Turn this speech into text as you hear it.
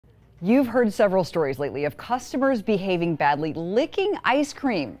You've heard several stories lately of customers behaving badly, licking ice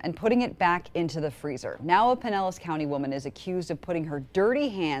cream and putting it back into the freezer. Now a Pinellas County woman is accused of putting her dirty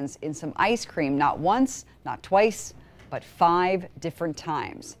hands in some ice cream, not once, not twice, but 5 different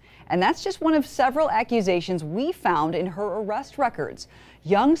times. And that's just one of several accusations we found in her arrest records.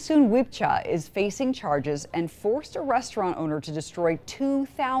 Jung Soon Wypcha is facing charges and forced a restaurant owner to destroy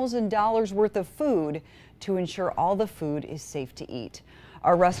 $2,000 worth of food to ensure all the food is safe to eat.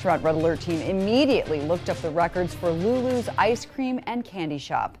 Our Restaurant Red Alert team immediately looked up the records for Lulu's ice cream and candy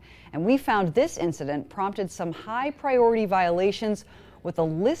shop. And we found this incident prompted some high priority violations with a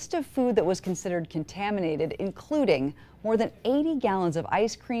list of food that was considered contaminated, including more than 80 gallons of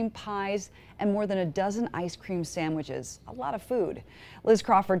ice cream, pies, and more than a dozen ice cream sandwiches. A lot of food. Liz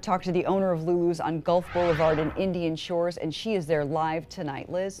Crawford talked to the owner of Lulu's on Gulf Boulevard in Indian Shores, and she is there live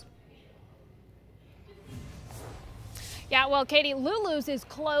tonight. Liz? Yeah, well, Katie, Lulu's is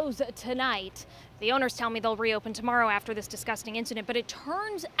closed tonight. The owners tell me they'll reopen tomorrow after this disgusting incident, but it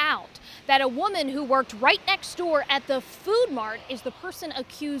turns out that a woman who worked right next door at the food mart is the person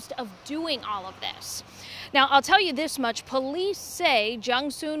accused of doing all of this. Now, I'll tell you this much. Police say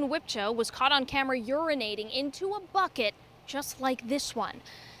Jung Soon Wypcha was caught on camera urinating into a bucket just like this one.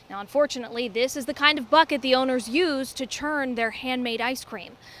 Now, unfortunately, this is the kind of bucket the owners use to churn their handmade ice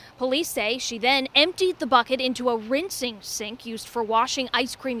cream. Police say she then emptied the bucket into a rinsing sink used for washing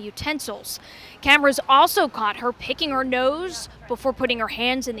ice cream utensils. Cameras also caught her picking her nose before putting her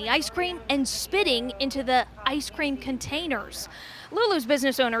hands in the ice cream and spitting into the ice cream containers. Lulu's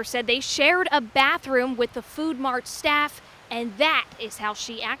business owner said they shared a bathroom with the Food Mart staff, and that is how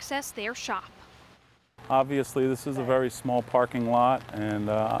she accessed their shop. Obviously, this is a very small parking lot, and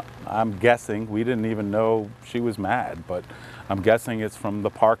I'm guessing, we didn't even know she was mad, but I'm guessing it's from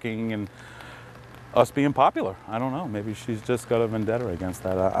the parking and us being popular. I don't know. Maybe she's just got a vendetta against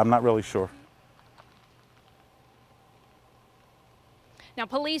that. I'm not really sure. Now,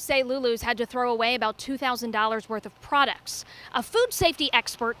 police say Lulu's had to throw away about $2,000 worth of products. A food safety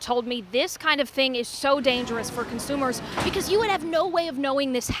expert told me this kind of thing is so dangerous for consumers because you would have no way of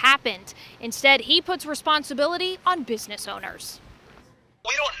knowing this happened. Instead, he puts responsibility on business owners.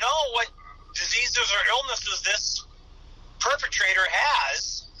 We don't know what diseases or illnesses this perpetrator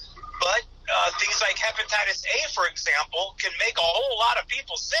has, but things like hepatitis A, for example, can make a whole lot of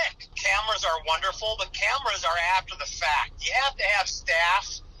people sick. Cameras are wonderful, but cameras are after the fact. You have to have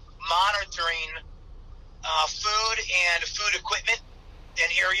staff monitoring food and food equipment in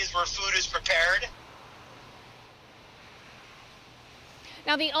areas where food is prepared.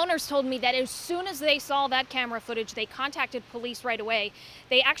 Now, the owners told me that as soon as they saw that camera footage, they contacted police right away.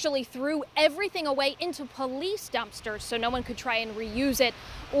 They actually threw everything away into police dumpsters so no one could try and reuse it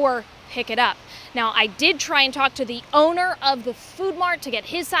or pick it up. Now, I did try and talk to the owner of the food mart to get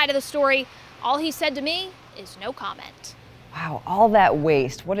his side of the story. All he said to me is no comment. Wow, all that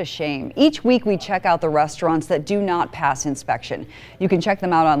waste. What a shame. Each week we check out the restaurants that do not pass inspection. You can check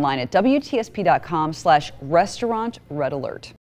them out online at WTSP.com/restaurant-red alert.